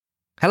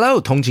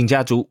Hello， 通勤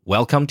家族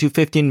 ，Welcome to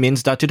 15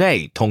 Minutes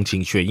Today， 通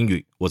勤学英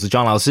语，我是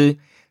庄老师。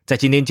在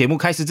今天节目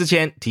开始之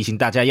前，提醒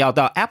大家要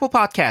到 Apple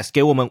Podcast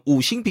给我们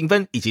5星评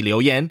分以及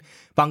留言，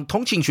帮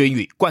通勤学英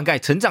语灌溉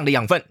成长的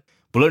养分。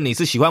不论你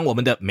是喜欢我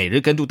们的每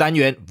日跟读单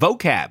元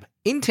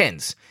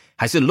Vocab、Intense，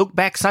 还是 Look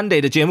Back Sunday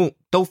的节目，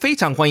都非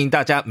常欢迎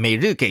大家每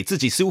日给自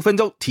己15分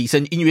钟提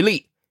升英语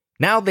力。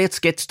Now let's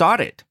get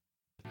started.About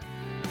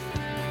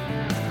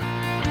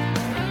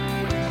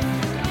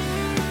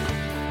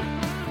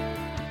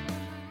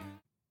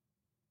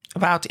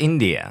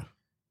India.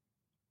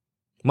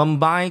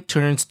 Mumbai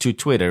turns to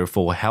Twitter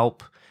for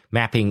help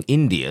mapping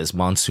India's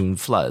monsoon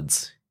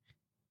floods.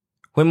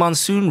 When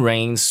monsoon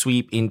rains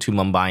sweep into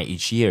Mumbai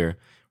each year,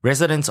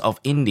 residents of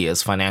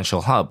India's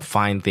financial hub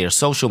find their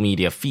social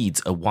media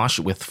feeds awash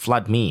with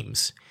flood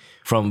memes,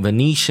 from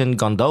Venetian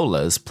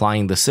gondolas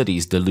plying the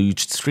city's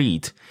deluged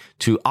street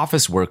to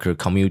office worker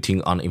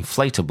commuting on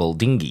inflatable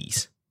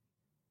dinghies.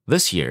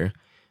 This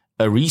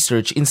year,A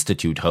research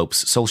institute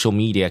hopes social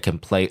media can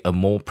play a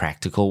more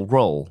practical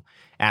role,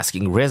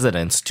 asking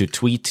residents to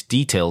tweet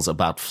details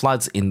about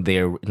floods in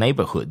their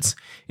neighborhoods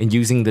and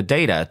using the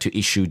data to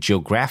issue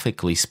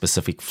geographically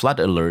specific flood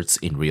alerts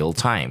in real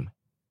time.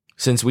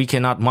 Since we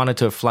cannot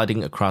monitor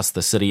flooding across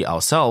the city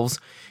ourselves,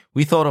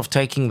 we thought of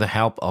taking the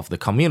help of the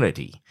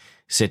community,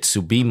 said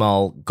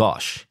Subimal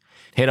Ghosh,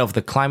 head of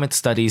the Climate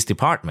Studies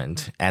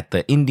Department at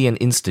the Indian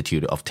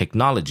Institute of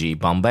Technology,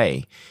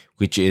 Bombay,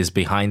 which is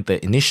behind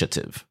the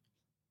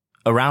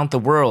initiative.Around the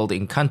world,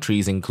 in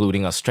countries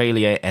including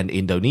Australia and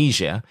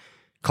Indonesia,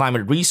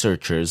 climate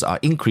researchers are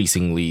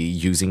increasingly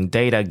using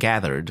data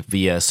gathered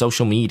via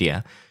social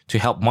media to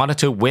help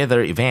monitor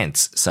weather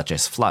events such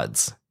as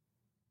floods.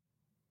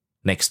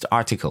 Next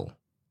article.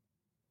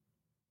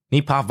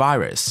 Nipah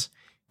virus,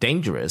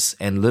 dangerous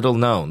and little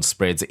known,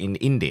 spreads in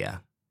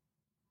India.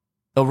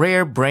 A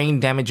rare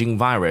brain-damaging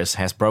virus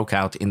has broke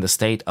out in the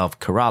state of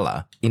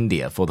Kerala,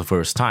 India, for the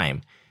first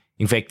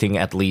time.infecting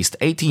at least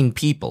 18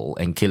 people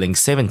and killing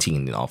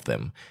 17 of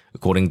them,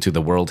 according to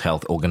the World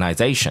Health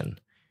Organization.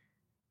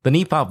 The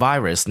Nipah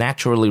virus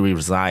naturally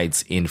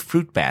resides in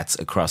fruit bats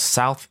across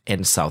South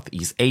and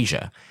Southeast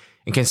Asia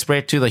and can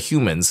spread to the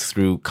humans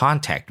through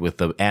contact with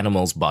the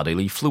animal's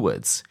bodily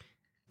fluids.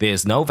 There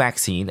is no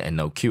vaccine and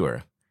no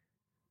cure.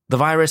 The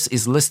virus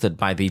is listed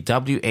by the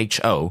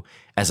WHO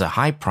as a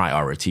high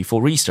priority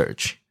for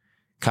research.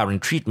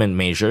 Current treatment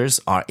measures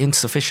are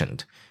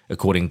insufficient,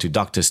 according to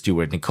Dr.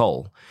 Stuart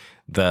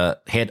Nicol,the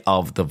head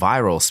of the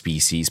viral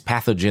species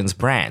pathogens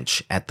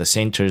branch at the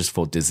Centers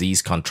for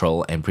Disease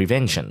Control and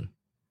Prevention.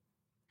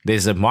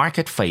 There's a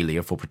market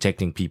failure for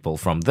protecting people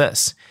from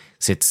this,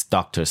 said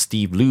Dr.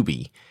 Steve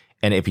Luby,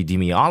 an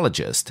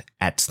epidemiologist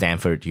at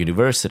Stanford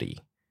University.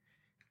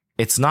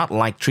 It's not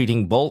like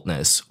treating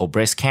baldness or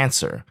breast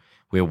cancer,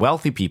 where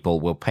wealthy people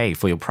will pay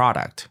for your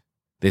product.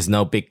 There's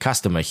no big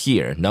customer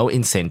here, no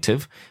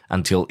incentive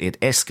until it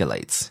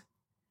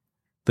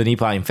escalates.The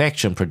Nipah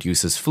infection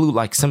produces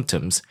flu-like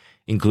symptoms,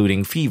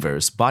 including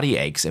fevers, body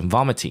aches, and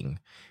vomiting,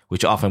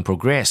 which often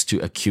progress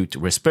to acute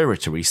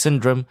respiratory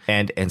syndrome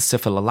and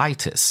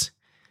encephalitis.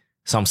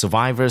 Some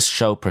survivors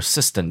show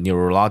persistent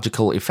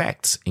neurological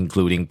effects,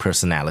 including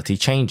personality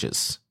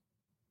changes.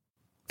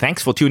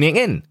 Thanks for tuning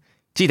in.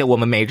 记得我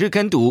们每日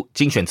跟读、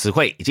精选词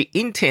汇以及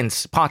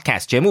Intense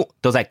Podcast 节目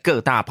都在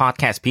各大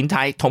Podcast 平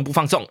台同步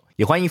放送，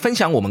也欢迎分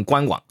享我们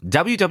官网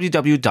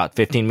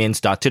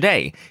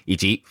www.15minutes.today 以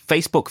及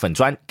Facebook 粉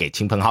专给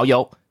亲朋好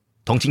友。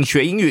通勤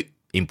学英语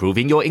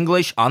 ，Improving your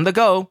English on the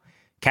go.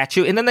 Catch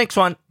you in the next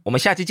one. 我们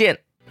下期见。